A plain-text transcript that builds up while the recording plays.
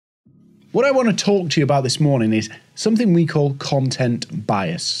what I want to talk to you about this morning is something we call content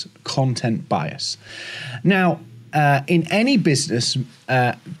bias. Content bias. Now, in any business,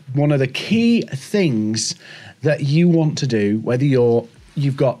 one of the key things that you want to do, whether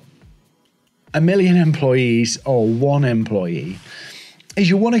you've got 1 million employees or one employee, is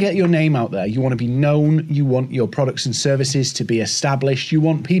you want to get your name out there. You want to be known. You want your products and services to be established. You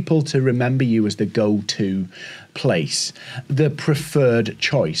want people to remember you as the go-to place, the preferred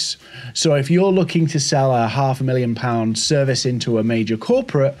choice. So if you're looking to sell a £500,000 service into a major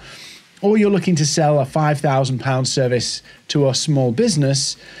corporate, or you're looking to sell a £5,000 service to a small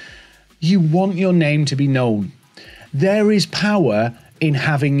business, you want your name to be known. There is power in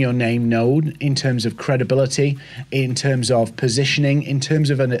having your name known in terms of credibility, in terms of positioning, in terms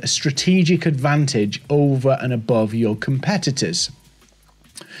of a strategic advantage over and above your competitors.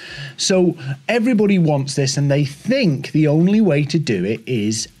 So everybody wants this, and they think the only way to do it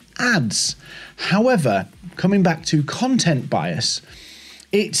is ads. However, coming back to content bias,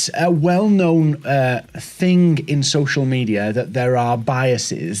 it's a well-known thing in social media that there are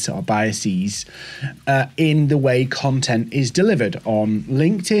biases in the way content is delivered on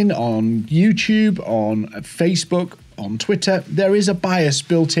LinkedIn, on YouTube, on Facebook, on Twitter. There is a bias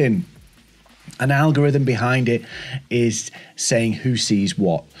built in. An algorithm behind it is saying who sees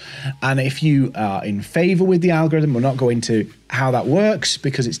what. And if you are in favor with the algorithm, we'll not go into how that works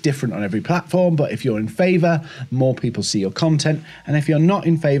because it's different on every platform. But if you're in favor, more people see your content. And if you're not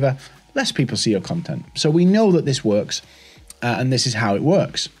in favor, less people see your content. So we know that this works and this is how it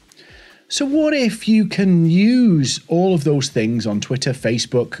works. So what if you can use all of those things on Twitter,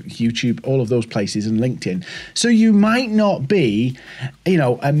 Facebook, YouTube, all of those places, and LinkedIn? So you might not be, a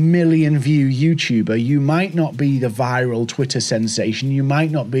 1 million view YouTuber. You might not be the viral Twitter sensation. You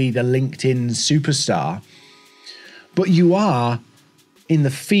might not be the LinkedIn superstar, but you are in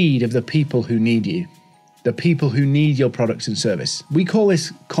the feed of the people who need you, the people who need your products and service. We call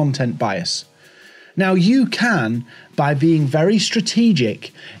this content bias. Now, you can, by being very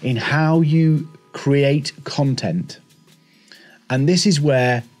strategic in how you create content, and this is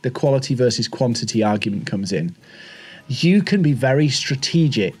where the quality versus quantity argument comes in. You can be very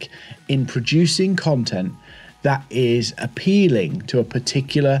strategic in producing content that is appealing to a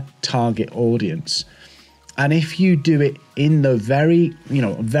particular target audience. And if you do it in the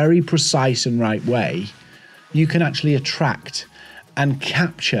very precise and right way, you can actually attract and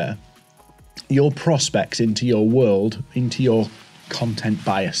capture your prospects into your world, into your content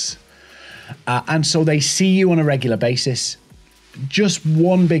bias. And so they see you on a regular basis. Just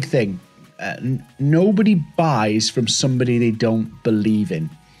one big thing. Nobody buys from somebody they don't believe in.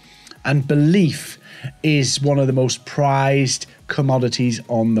 And belief is one of the most prized commodities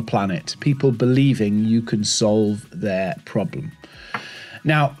on the planet. People believing you can solve their problem.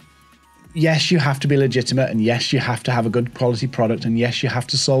 Now, yes, you have to be legitimate, and yes, you have to have a good quality product, and yes, you have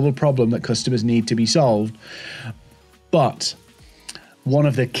to solve a problem that customers need to be solved. But one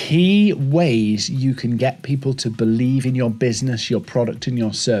of the key ways you can get people to believe in your business, your product, and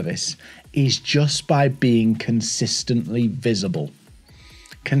your service is just by being consistently visible.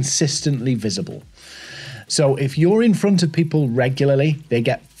 Consistently visible. So if you're in front of people regularly, they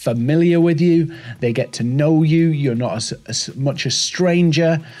get familiar with you, they get to know you, you're not as much a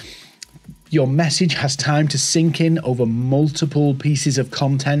stranger. Your message has time to sink in over multiple pieces of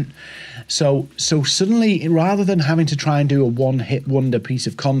content. So suddenly, rather than having to try and do a one-hit wonder piece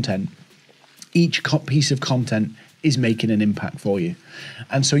of content, each piece of content is making an impact for you.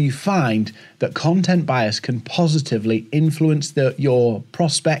 And so you find that content bias can positively influence your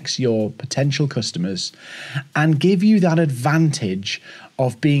prospects, your potential customers, and give you that advantage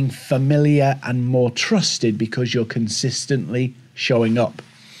of being familiar and more trusted because you're consistently showing up.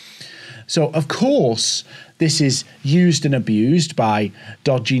 So, of course, this is used and abused by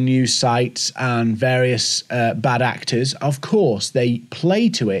dodgy news sites and various bad actors. Of course, they play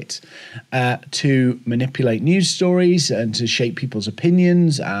to it to manipulate news stories and to shape people's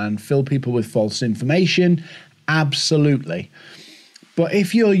opinions and fill people with false information. Absolutely. But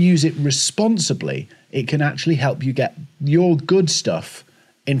if you use it responsibly, it can actually help you get your good stuff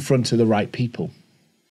in front of the right people.